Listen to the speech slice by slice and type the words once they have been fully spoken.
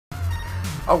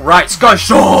All right, Sky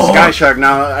Shark. Sky Shark.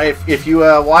 Now, if you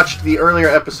watched the earlier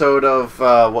episode of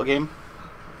what game?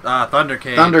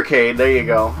 Thundercade. Thundercade. There you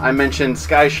go. I mentioned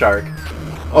Sky Shark.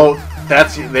 Oh,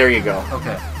 there you go.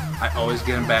 Okay. I always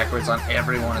get them backwards on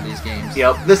every one of these games.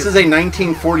 Yep. This is a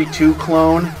 1942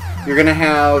 clone. You're gonna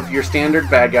have your standard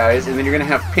bad guys, and then you're gonna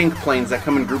have pink planes that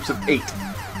come in groups of 8.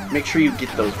 Make sure you get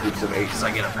those groups of 8. Because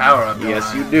I get a power up.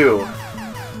 Yes, you do.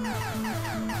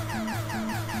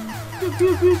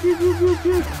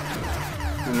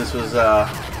 And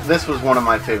this was one of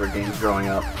my favorite games growing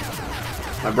up.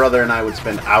 My brother and I would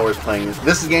spend hours playing this.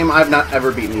 This is a game I've not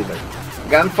ever beaten either. I've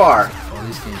gotten far. Oh,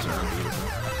 these games are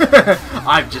unbeatable.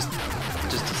 I've just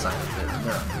decided they're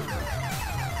unbeatable.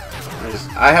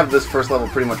 I have this first level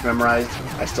pretty much memorized.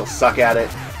 I still suck at it,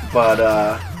 but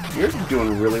you're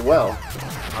doing really well.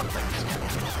 I'll play this game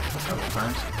a couple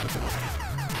times.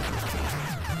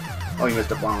 Oh, you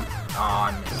missed a bomb. Oh,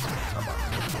 I missed a bomb.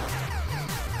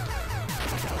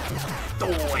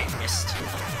 Oh, I missed.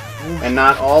 And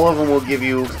not all of them will give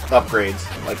you upgrades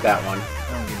like that one. They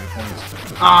don't give me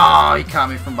points. Oh, he caught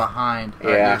me from behind. Yeah.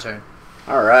 Alright, your turn.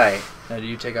 Alright. Now, do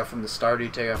you take off from the start or do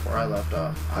you take off where I left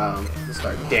off? Okay, the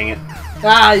start. Dang it.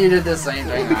 Ah, you did the same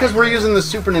thing. Well, because we're using the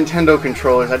Super Nintendo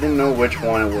controllers, I didn't know which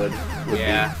one it would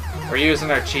yeah. be. We're using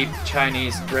our cheap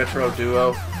Chinese retro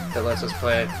duo that lets us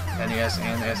play NES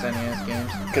and SNES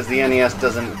games. Because the NES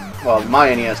doesn't, well,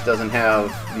 my NES doesn't have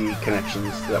the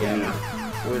connections that we need.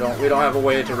 We don't have a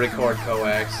way to record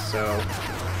coax, so.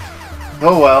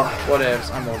 Oh well. Whatevs,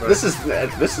 I'm over. This is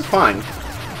fine.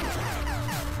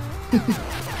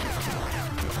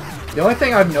 The only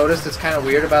thing I've noticed that's kind of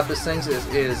weird about this thing is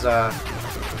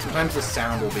sometimes the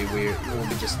sound will be weird. It will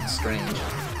be just strange.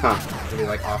 Huh. It'll be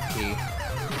like off key.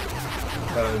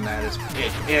 But other than that,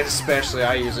 especially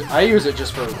I use it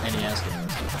just for NES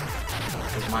games.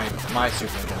 Because my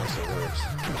Super Nintendo still works.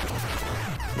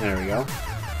 There we go.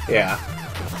 Yeah.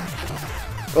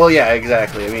 Well, yeah,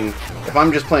 exactly. I mean, if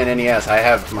I'm just playing NES, I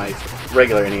have my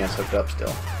regular NES hooked up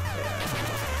still.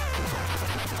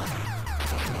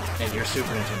 And your Super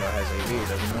Nintendo has AV,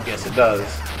 doesn't it? Yes, it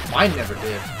does. Mine never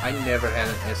did. I never had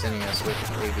an SNES with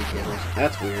AV cables.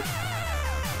 That's weird.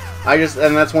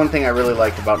 And that's one thing I really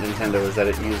liked about Nintendo is that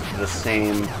it used the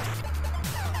same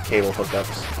cable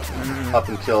hookups up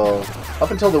until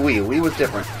the Wii. Wii was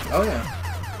different. Oh yeah.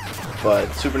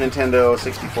 But Super Nintendo,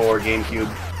 64, GameCube,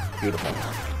 beautiful.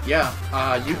 Yeah,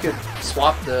 you could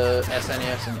swap the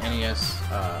SNES and NES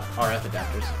RF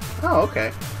adapters. Oh,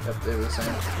 okay. Yep, they were the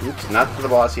same. Oops, not for the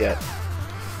boss yet.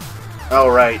 Oh,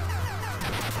 right.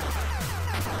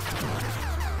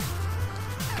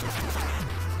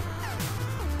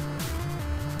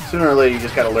 Sooner or later, you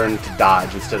just gotta learn to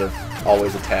dodge instead of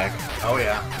always attack. Oh,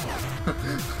 yeah.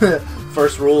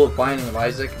 First rule of Binding of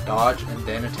Isaac, dodge and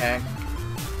then attack.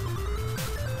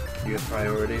 You have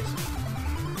priorities.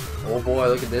 Oh boy,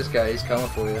 look at this guy, he's coming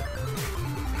for you.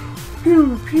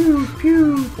 Pew, pew,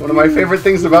 pew. One of my favorite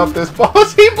things about this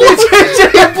boss, he blows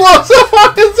up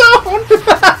on his own!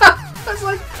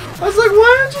 I was like,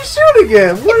 why don't you shoot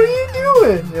again? What are you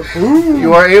doing? Yeah, boom.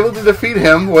 You are able to defeat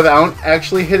him without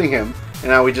actually hitting him. And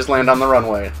now we just land on the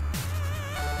runway.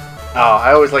 Oh,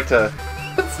 I always like to...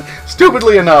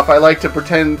 Stupidly enough, I like to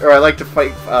pretend... Or I like to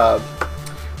fight...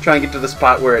 try and get to the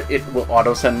spot where it will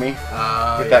auto-send me.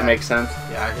 If that makes sense.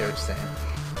 Yeah, I hear what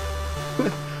you're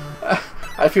saying.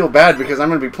 I feel bad because I'm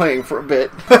going to be playing for a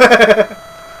bit.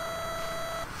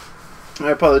 I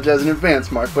apologize in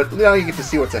advance, Mark, but now you get to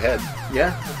see what's ahead.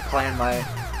 Yeah, plan my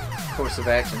course of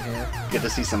action here. Get to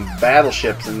see some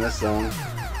battleships in this zone.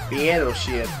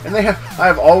 Battleship. And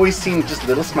I've always seen just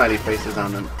little smiley faces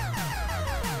on them.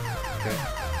 Okay.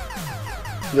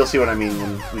 You'll see what I mean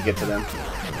when we get to them.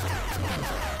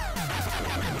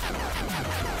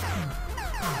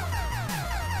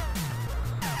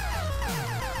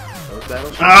 Those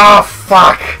battleships? Oh,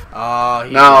 fuck! Oh,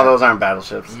 no, those aren't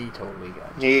battleships. He totally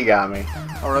got me. He got me.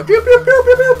 Alright. Pew, pew, pew,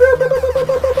 pew, pew, pew, pew, pew,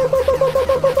 pew,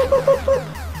 pew, pew.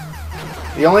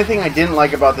 The only thing I didn't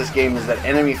like about this game is that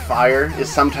enemy fire is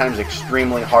sometimes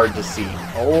extremely hard to see.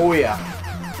 Oh, yeah.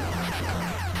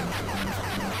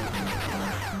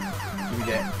 Give me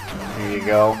that. There you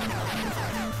go.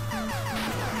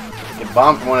 Get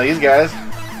bombed from one of these guys.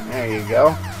 There you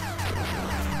go.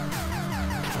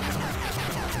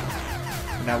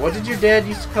 Now, what did your dad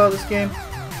used to call this game?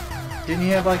 Didn't he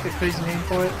have like a crazy name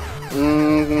for it?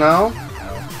 No.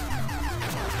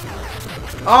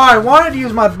 Oh, I wanted to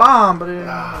use my bomb, but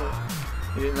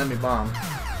he didn't let me bomb.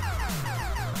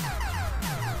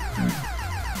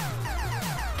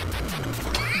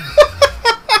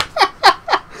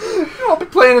 I'll be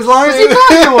playing as long as you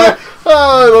can.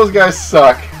 Oh, those guys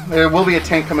suck. There will be a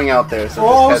tank coming out there, so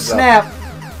Oh, just heads snap! up.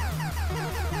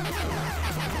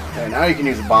 Okay, now you can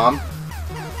use a bomb.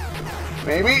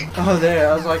 Maybe? Oh, there.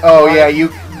 I was like... Oh, why? yeah,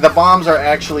 the bombs are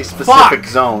actually specific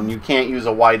zone. You can't use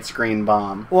a widescreen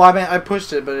bomb. Well, I mean, I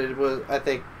pushed it, but it was... I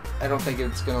don't think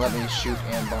it's going to let me shoot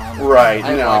and bomb. Right, I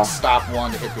had to, no. like, stop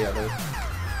one to hit the other.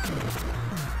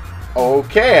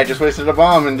 Okay, I just wasted a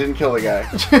bomb and didn't kill the guy.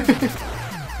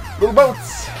 Little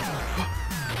boats.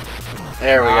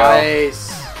 There we go.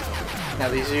 Nice. Now,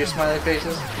 these are your smiley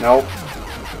faces? Nope.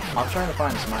 I'm trying to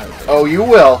find a smiley face. Oh, you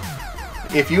will.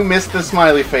 If you miss the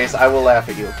smiley face, I will laugh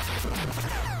at you.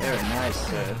 Very nice,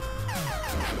 sir.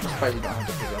 I'm surprised you don't have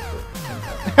to pick up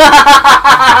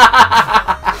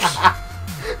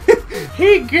the...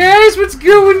 Hey guys, what's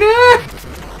going on?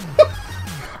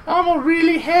 I'm a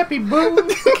really happy boy.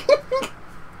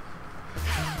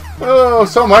 Oh,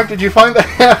 so Mark, did you find the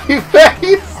happy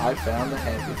face? I found the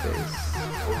happy face.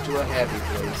 Go to a happy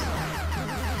place.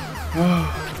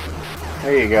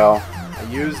 There you go. I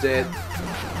used it.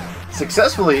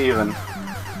 Successfully, even.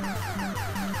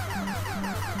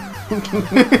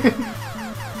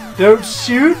 Don't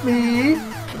shoot me!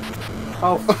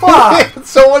 Oh, fuck!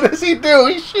 So what does he do?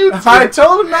 He shoots I you.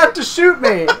 told him not to shoot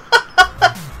me!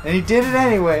 And he did it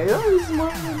anyway. Oh, this is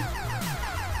mine.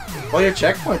 Well, your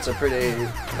checkpoints are pretty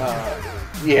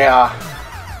Yeah.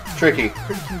 Tricky.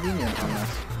 pretty convenient on this.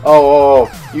 Oh,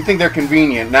 you think they're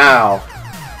convenient now.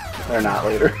 They're not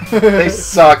later. They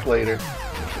suck later.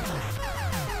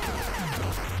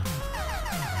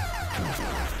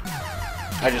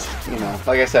 I just, you know,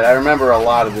 like I said, I remember a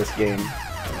lot of this game.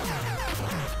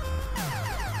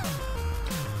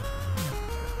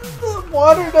 The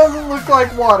water doesn't look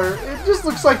like water. It just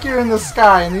looks like you're in the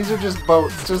sky, and these are just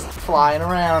boats just flying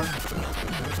around.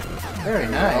 Very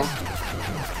nice.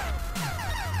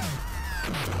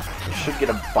 You should get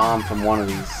a bomb from one of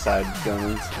these side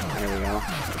guns. There we go.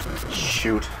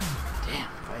 Shoot. Damn,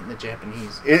 fighting the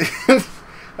Japanese.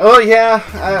 Oh yeah.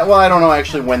 Well, I don't know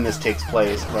actually when this takes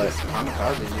place, but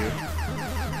Kamikaze you.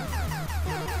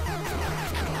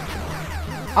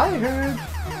 I heard.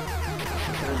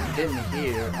 Or didn't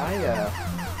hear. I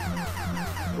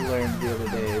learned the other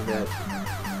day that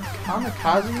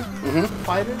kamikaze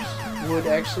fighters would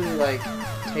actually like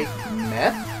take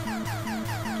meth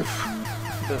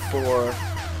before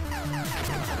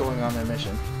going on their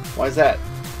mission. why is that?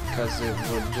 Because it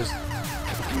would just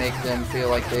make them feel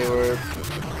like they were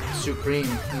supreme,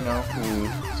 you know?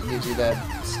 So it gives you that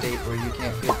state where you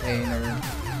can't feel pain or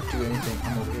do anything.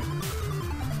 I'm okay.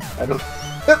 I don't.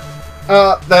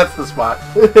 That's the spot.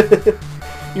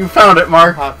 You found it,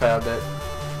 Mark. I found it.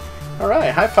 All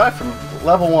right, high five from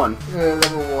level 1.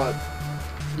 Level 1.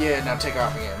 Yeah, now take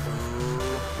off again.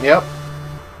 Yep.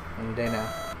 Any day now.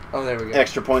 Oh, there we go.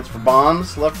 Extra points for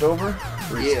bombs left over.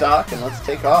 Restock, and let's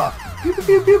take off. Pew, pew,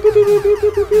 pew, pew, pew, pew, pew,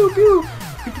 pew, pew, pew, pew.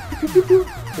 Pew, pew, pew.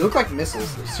 They look like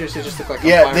missiles. They seriously just look like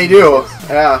Yeah, they do. missiles.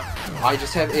 Yeah. I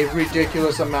just have a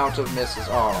ridiculous amount of misses.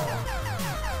 Oh.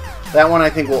 That one I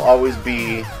think will always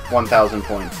be 1,000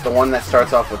 points. The one that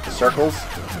starts off with the circles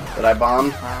that I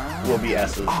bombed will be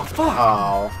S's. Oh, fuck.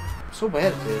 Oh. I'm so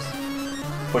bad at this.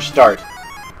 Push start.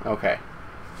 Okay.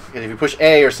 Because if you push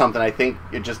A or something, I think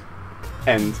it just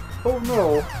ends. Oh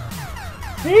no.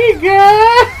 Hey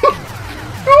guys!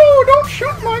 Oh, don't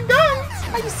shoot my guns!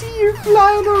 I see you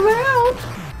flying around!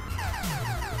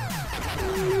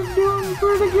 You're doing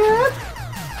pretty good.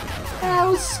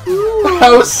 How's school?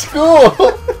 How's school?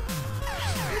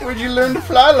 Where'd you learn to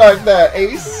fly like that,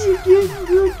 Ace? You getting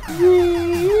good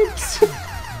grades?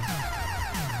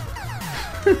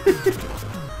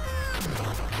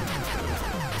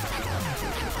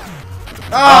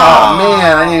 Oh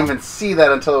man, I didn't even see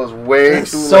that until it was way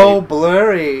It's too so late.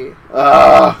 blurry.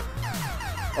 Oh,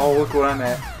 look where I'm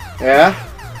at. yeah?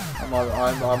 I'm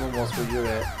almost where you're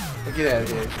at. Get out of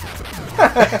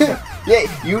here.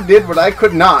 Yeah, you did what I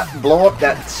could not. Blow up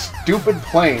that stupid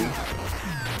plane.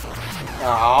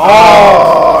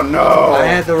 Oh, no. I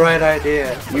had the right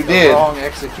idea. You The did. Wrong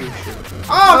execution.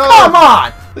 Oh, Oh, come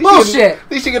on! Bullshit!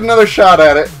 At least you get another shot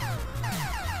at it.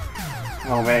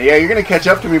 Oh man, yeah, you're gonna catch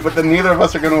up to me, but then neither of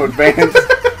us are gonna advance.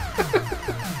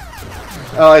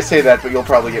 Oh, I say that, but you'll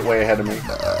probably get way ahead of me.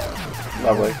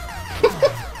 Lovely.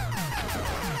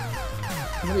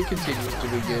 How many continues do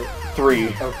we get? 3.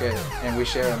 Okay, and we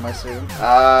share them, I assume.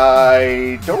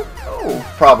 I don't know.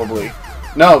 Probably.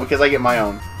 No, because I get my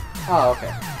own. Oh,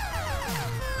 okay.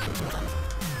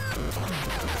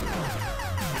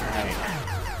 Alright.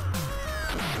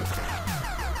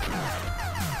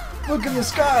 Look in the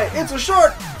sky! It's a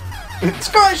shark!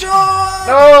 Sky shark!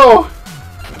 No!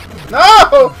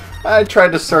 No! I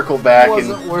tried to circle back It and...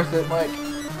 wasn't worth it, Mike.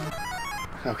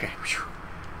 Okay.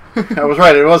 I was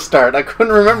right. It was start. I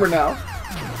couldn't remember now.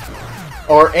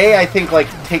 Or A, I think, like,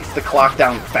 takes the clock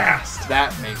down fast.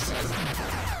 That makes sense.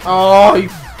 Oh, you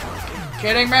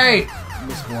kidding me?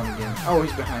 Missed one again. Oh,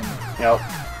 he's behind me. Yep.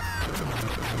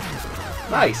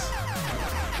 Nice.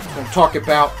 That's what I'm talking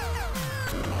about.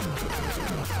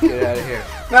 Get out of here.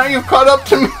 Now you've caught up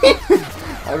to me.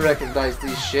 I recognize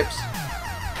these ships.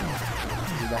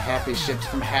 These are the happy ships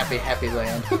from Happy Happy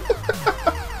Land.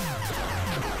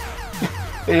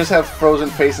 They just have frozen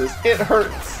faces. It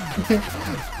hurts.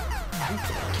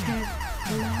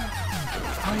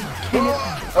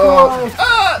 Oh,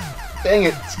 dang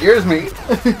it! Scares me.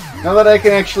 Now that I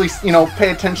can actually, you know,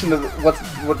 pay attention to what's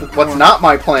not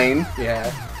my plane.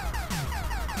 Yeah.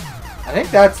 I think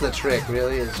that's the trick,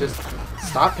 really. Is just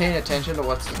stop paying attention to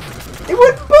what's. It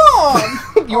would bomb.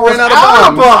 You ran out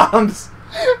of bombs.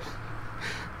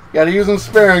 Got to use them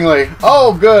sparingly.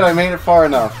 Oh, good! I made it far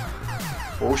enough.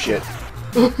 Oh shit!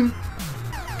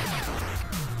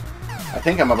 I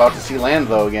think I'm about to see land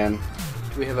though again.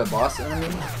 Do we have a boss enemy?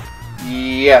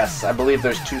 Yes, I believe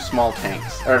there's 2 small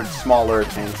tanks. Or smaller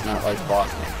tanks, not like boss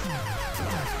tanks.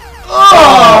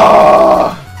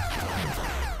 Oh!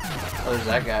 Oh, there's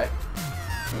that guy.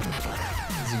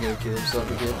 Is he gonna kill himself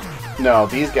again? No,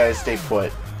 these guys stay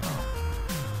put.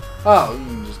 Oh, you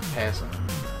can just pass them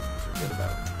and forget about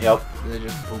them. Yep. They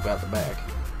just poop out the back.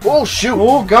 Oh shoot!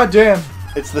 Oh goddamn!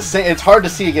 It's the sand. It's hard to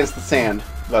see against the sand.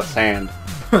 The sand.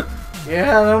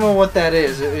 Yeah, I don't know what that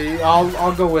is.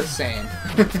 I'll go with sand.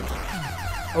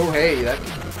 Oh hey, that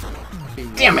could be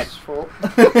damn it! useful.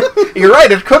 You're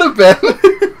right. It could have been.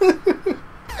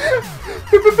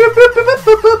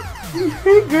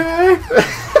 Hey guy.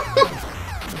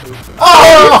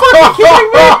 Oh!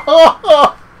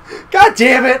 God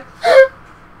damn it!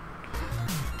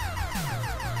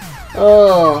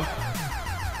 Oh.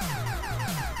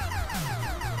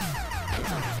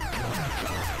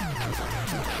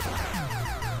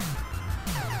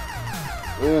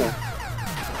 Yeah.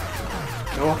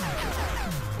 No.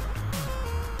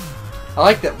 I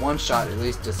like that one shot at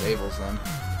least disables them.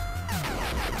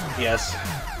 Yes.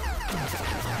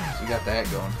 So you got that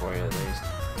going for you at least.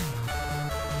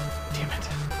 Damn it.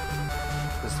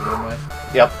 This the one way?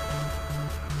 Yep.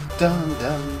 Dun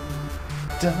dun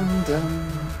dun dun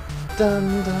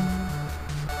dun dun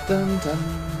dun dun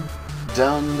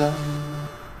dun dun.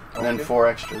 And then 4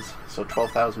 extras, so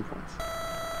 12,000 points.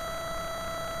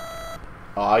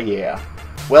 Aw, yeah.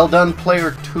 Well done,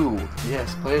 player 2.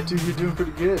 Yes, player 2, you're doing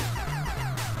pretty good.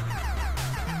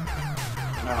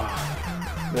 Oh,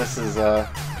 this is, No!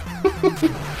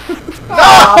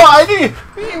 I didn't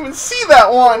even see that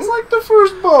one! It's like the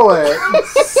first bullet.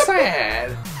 It's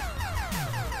sad.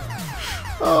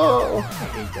 Oh, I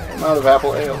hate that. I'm out of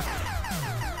apple ale.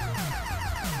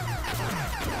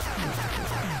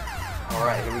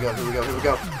 Alright, here we go, here we go, here we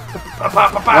go.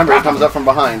 Remember, it comes up from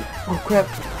behind. Oh crap.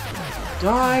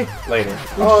 Die! Later.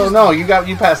 Oh no, you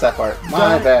passed that part.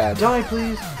 My bad. Die,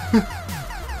 please.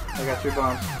 I got 3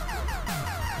 bombs.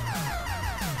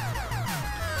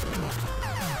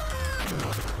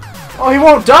 Oh, he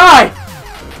won't die!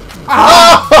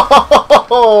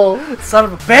 Oh! Son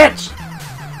of a bitch!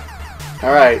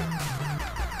 Alright.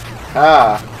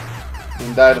 Ah.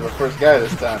 Didn't die to the first guy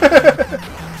this time.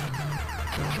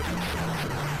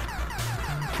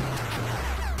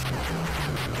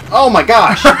 Oh my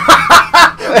gosh!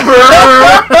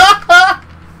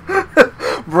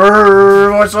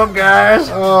 Brrr, what's up, guys?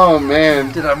 Oh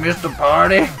man. Did I miss the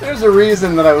party? There's a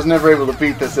reason that I was never able to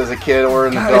beat this as a kid or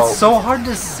an adult. It's so hard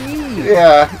to see.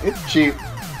 Yeah, it's cheap.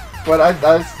 But I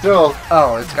still...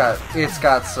 Oh, it's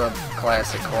got some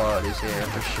classic qualities here,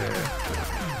 for sure.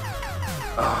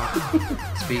 Oh,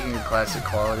 speaking of classic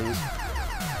qualities,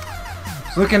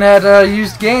 looking at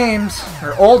used games,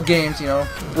 or old games, you know.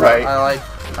 Right. I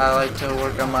like to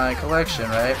work on my collection,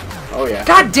 right? Oh yeah.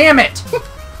 God damn it!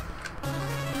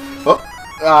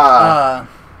 Oh.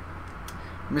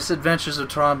 Misadventures of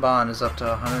Trombone is up to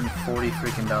 $140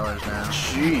 freaking dollars now.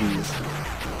 Jeez.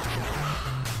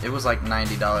 It was like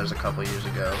 $90 a couple years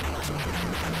ago.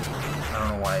 I don't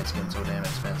know why it's getting so damn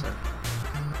expensive.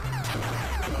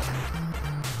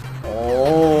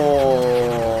 Oh.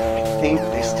 I think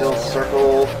they still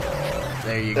circle.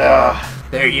 There you go.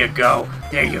 There you go.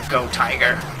 There you go,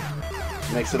 Tiger.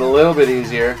 Makes it a little bit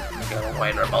easier. You got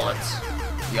wider bullets.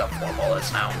 You got 4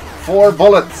 bullets now. 4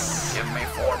 bullets. Give me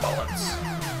 4 bullets.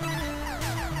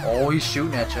 Oh, he's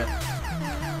shooting at you.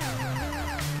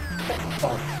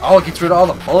 Oh, it gets rid of all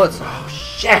the bullets. Oh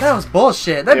shit! That was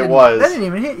bullshit. That didn't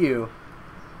even hit you.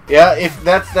 Yeah, if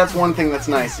that's one thing that's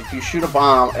nice. If you shoot a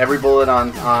bomb, every bullet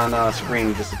on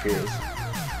screen disappears.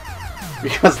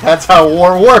 Because that's how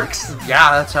war works.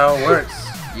 Yeah, that's how it works.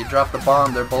 You drop the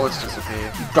bomb, their bullets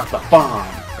disappear. You drop the bomb.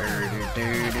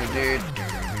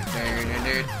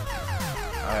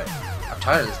 Alright, I'm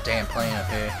tired of this damn plane up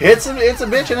here. It's a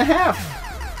bitch and a half.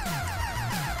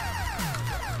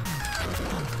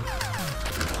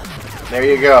 There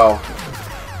you go.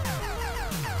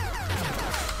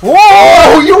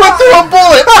 Whoa! You went through a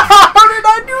bullet! How did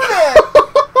I do that?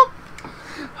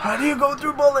 How do you go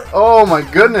through bullet? Oh my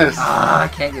goodness. I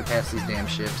can't get past these damn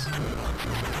ships.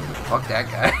 Fuck that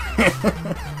guy.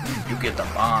 You get the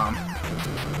bomb.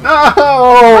 No!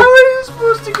 How are you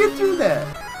supposed to get through that?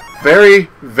 Very,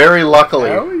 very luckily.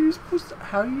 How are you supposed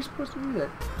to do that?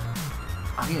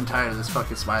 I'm getting tired of this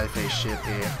fucking smiley face shit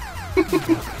here.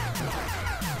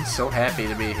 He's so happy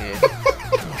to be here.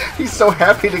 He's so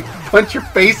happy to punch your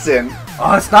face in.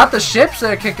 Oh, it's not the ships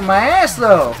that are kicking my ass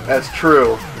though. That's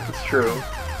true. That's true.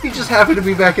 He's just happy to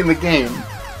be back in the game.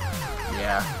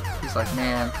 Yeah. He's like,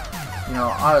 man, you know,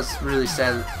 I was really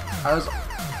sad.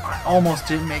 I almost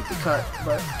didn't make the cut,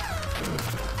 but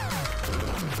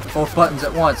both buttons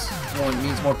at once only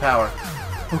means more power.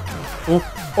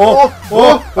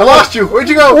 Oh! I lost you. Where'd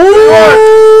you go?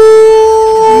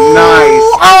 Nice.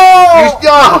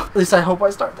 Oh! At least I hope I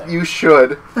start there. You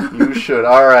should. You should.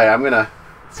 All right. I'm gonna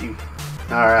see.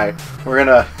 All right. We're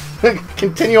gonna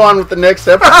continue on with the next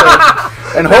episode,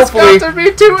 and hopefully, it's got to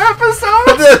be 2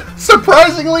 episodes.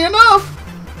 surprisingly enough,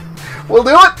 we'll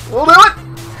do it. We'll do it.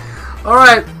 All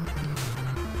right.